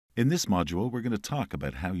In this module, we're going to talk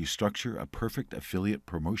about how you structure a perfect affiliate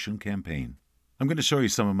promotion campaign. I'm going to show you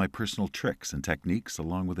some of my personal tricks and techniques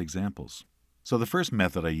along with examples. So the first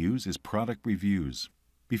method I use is product reviews.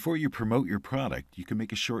 Before you promote your product, you can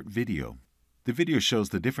make a short video. The video shows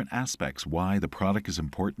the different aspects, why the product is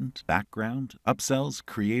important, background, upsells,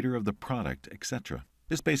 creator of the product, etc.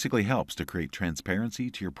 This basically helps to create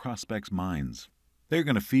transparency to your prospects' minds. They're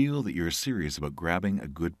going to feel that you're serious about grabbing a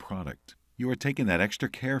good product. You are taking that extra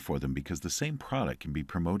care for them because the same product can be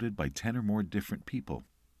promoted by 10 or more different people.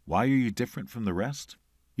 Why are you different from the rest?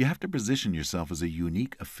 You have to position yourself as a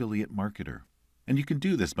unique affiliate marketer. And you can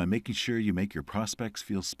do this by making sure you make your prospects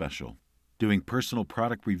feel special. Doing personal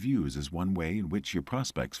product reviews is one way in which your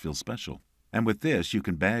prospects feel special. And with this, you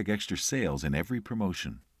can bag extra sales in every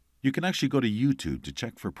promotion. You can actually go to YouTube to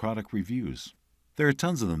check for product reviews. There are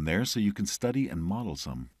tons of them there, so you can study and model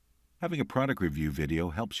some. Having a product review video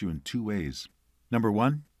helps you in two ways. Number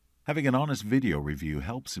one, having an honest video review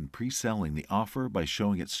helps in pre-selling the offer by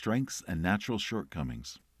showing its strengths and natural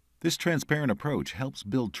shortcomings. This transparent approach helps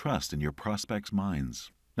build trust in your prospects'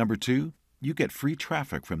 minds. Number two, you get free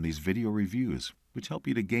traffic from these video reviews, which help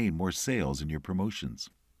you to gain more sales in your promotions.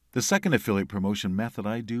 The second affiliate promotion method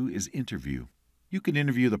I do is interview. You can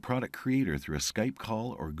interview the product creator through a Skype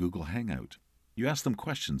call or Google Hangout. You ask them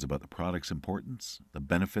questions about the product's importance, the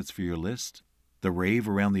benefits for your list, the rave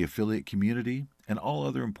around the affiliate community, and all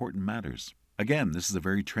other important matters. Again, this is a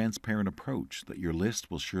very transparent approach that your list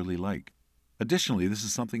will surely like. Additionally, this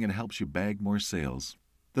is something that helps you bag more sales.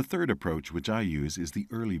 The third approach, which I use, is the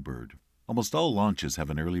early bird. Almost all launches have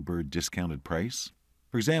an early bird discounted price.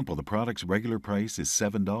 For example, the product's regular price is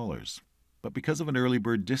 $7, but because of an early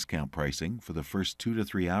bird discount pricing for the first 2 to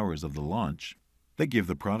 3 hours of the launch, they give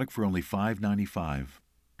the product for only $5.95.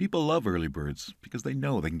 People love early birds because they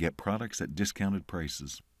know they can get products at discounted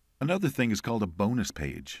prices. Another thing is called a bonus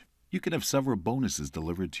page. You can have several bonuses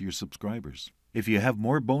delivered to your subscribers. If you have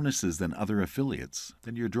more bonuses than other affiliates,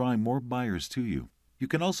 then you're drawing more buyers to you. You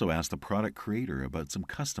can also ask the product creator about some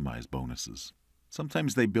customized bonuses.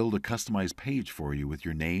 Sometimes they build a customized page for you with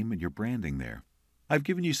your name and your branding there. I've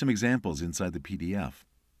given you some examples inside the PDF.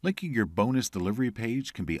 Linking your bonus delivery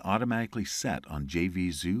page can be automatically set on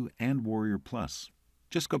JVZoo and Warrior Plus.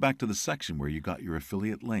 Just go back to the section where you got your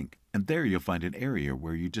affiliate link, and there you'll find an area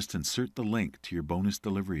where you just insert the link to your bonus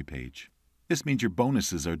delivery page. This means your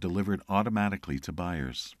bonuses are delivered automatically to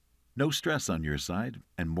buyers. No stress on your side,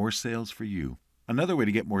 and more sales for you. Another way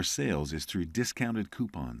to get more sales is through discounted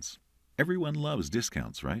coupons. Everyone loves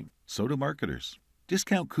discounts, right? So do marketers.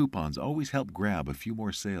 Discount coupons always help grab a few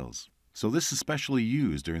more sales. So this is especially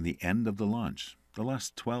used during the end of the launch, the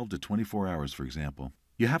last 12 to 24 hours, for example.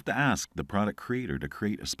 You have to ask the product creator to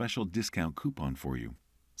create a special discount coupon for you.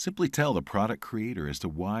 Simply tell the product creator as to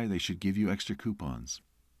why they should give you extra coupons.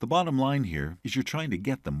 The bottom line here is you're trying to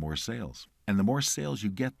get them more sales, and the more sales you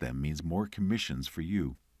get them means more commissions for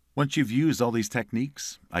you. Once you've used all these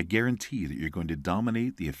techniques, I guarantee that you're going to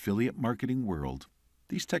dominate the affiliate marketing world.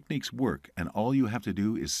 These techniques work, and all you have to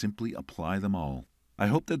do is simply apply them all. I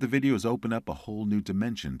hope that the videos open up a whole new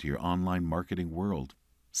dimension to your online marketing world.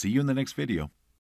 See you in the next video.